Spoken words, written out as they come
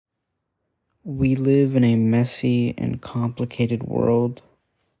We live in a messy and complicated world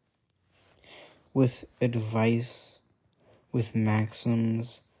with advice, with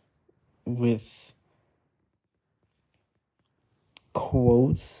maxims, with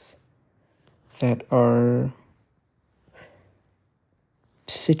quotes that are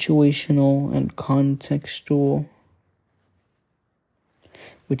situational and contextual,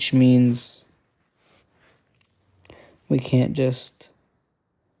 which means we can't just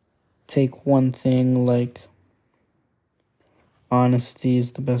take one thing like honesty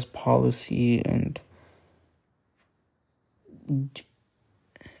is the best policy and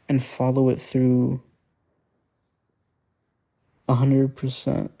follow it through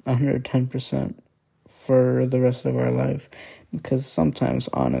 100%, 110% for the rest of our life, because sometimes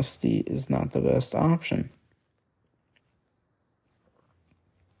honesty is not the best option.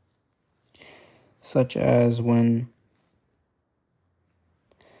 Such as when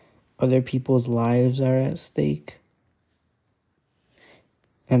other people's lives are at stake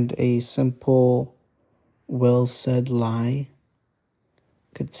and a simple, well-said lie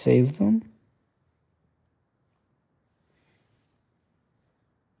could save them.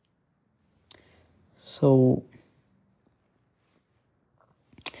 So,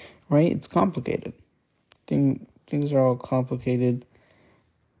 right, it's complicated. Things are all complicated,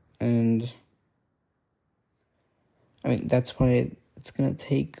 and I mean, that's why it's going to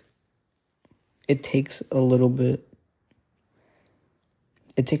take, it takes a little bit,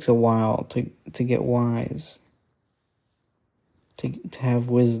 it takes a while to get wise, to have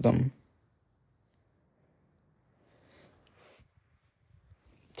wisdom,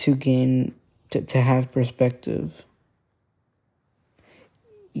 to gain, to have perspective.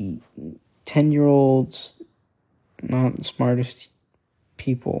 10-year-olds, not the smartest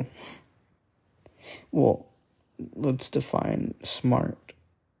people. Well, let's define smart.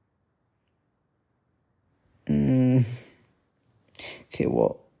 Okay,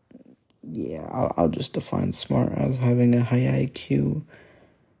 well, yeah, I'll just define smart as having a high IQ,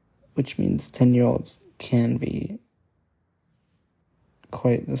 which means 10-year-olds can be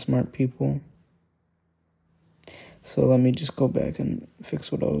quite the smart people. So let me just go back and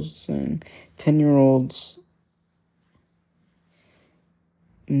fix what I was saying. 10-year-olds,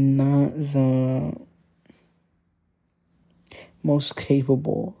 not the most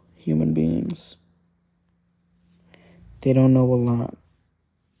capable human beings. They don't know a lot.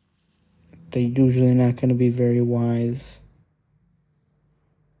 They're usually not going to be very wise.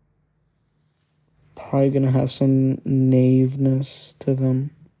 Probably going to have some naiveness to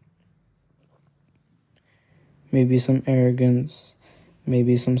them. Maybe some arrogance.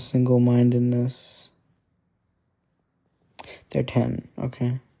 Maybe some single-mindedness. They're 10,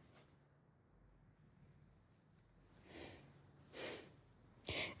 okay?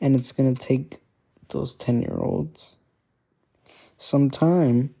 And it's going to take those 10-year-olds some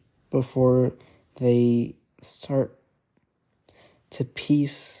time before they start to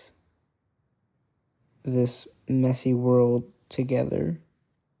piece this messy world together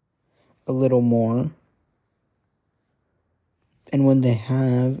a little more. And when they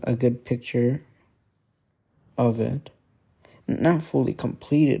have a good picture of it, not fully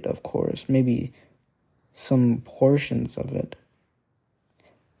completed, of course, maybe some portions of it,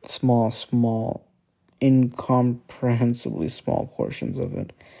 small, incomprehensibly small portions of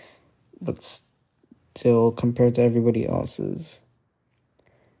it, but still compared to everybody else's,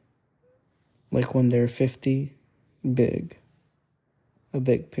 like when they're 50, a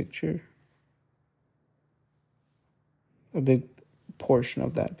big picture, a big portion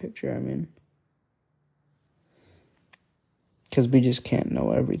of that picture, I mean, because we just can't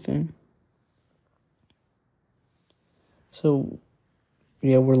know everything. So,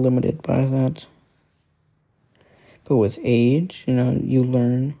 yeah, we're limited by that. But with age, you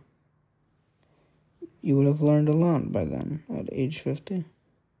learn. You would have learned a lot by then, at age 50.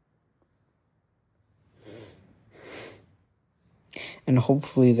 And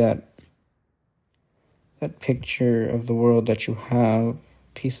hopefully that picture of the world that you have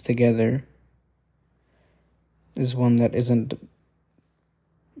pieced together is one that isn't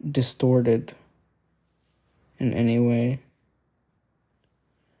distorted in any way.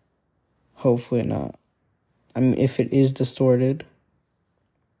 Hopefully not. I mean, if it is distorted,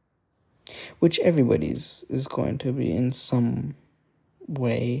 which everybody's is going to be in some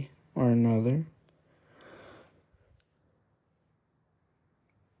way or another.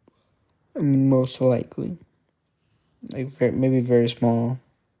 I mean, most likely. Like, maybe very small.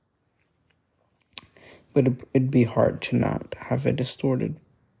 But it'd be hard to not have a distorted,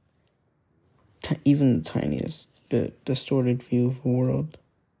 even the tiniest bit distorted view of the world.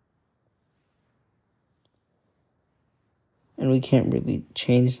 And we can't really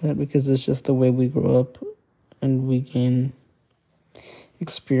change that because it's just the way we grow up and we gain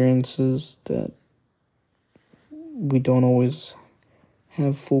experiences that we don't always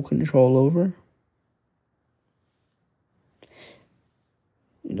have full control over.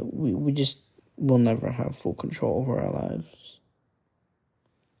 We just will never have full control over our lives.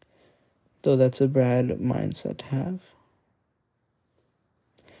 Though that's a bad mindset to have.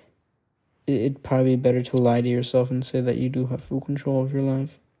 It'd probably be better to lie to yourself and say that you do have full control of your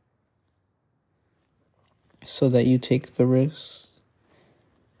life. So that you take the risks.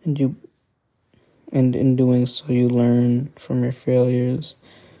 And in doing so you learn from your failures.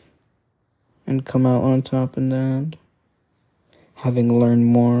 And come out on top in that. Having learned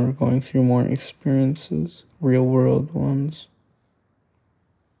more, going through more experiences, real world ones.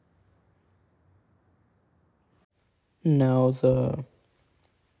 Now the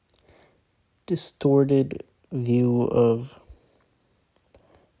distorted view of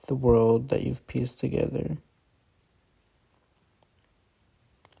the world that you've pieced together.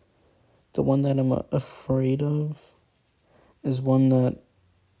 The one that I'm afraid of is one that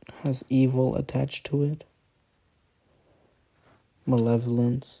has evil attached to it.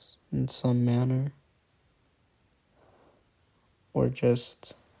 Malevolence in some manner. Or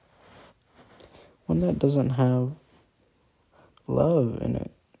just one that doesn't have love in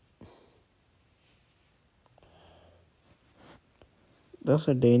it. Those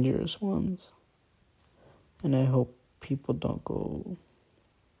are dangerous ones. And I hope people don't go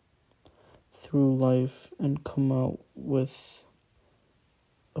through life and come out with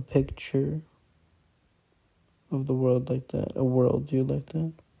a picture of the world like that, a worldview like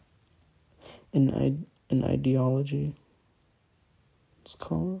that. An ideology, let's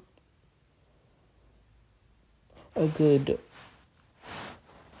call it.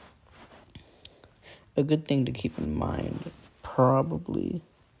 A good thing to keep in mind, probably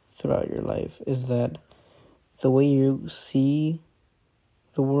throughout your life, is that the way you see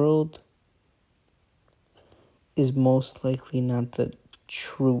the world is most likely not the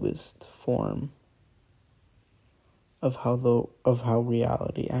truest form of how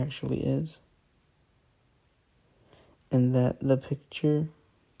reality actually is. And that the picture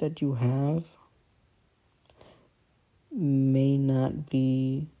that you have may not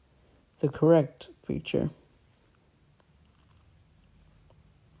be the correct picture.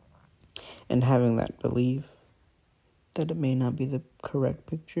 And having that belief that it may not be the correct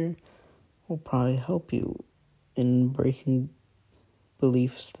picture will probably help you in breaking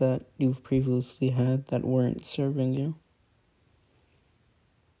beliefs that you've previously had that weren't serving you.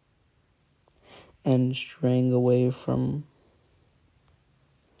 And straying away from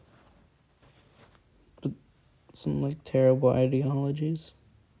some terrible ideologies.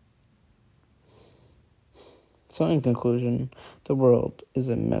 So in conclusion, the world is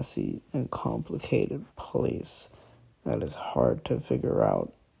a messy and complicated place that is hard to figure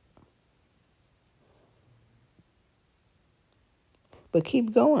out. But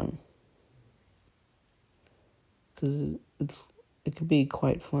keep going. Because it could be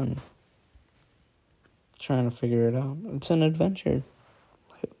quite fun trying to figure it out. It's an adventure.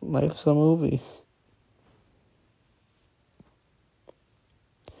 Life's a movie.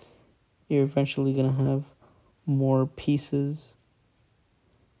 You're eventually going to have more pieces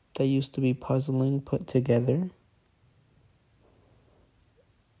that used to be puzzling put together.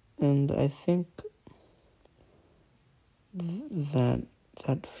 And I think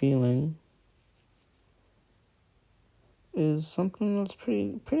that feeling is something that's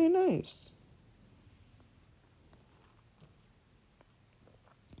pretty nice.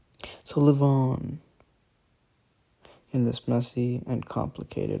 So live on in this messy and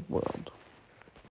complicated world.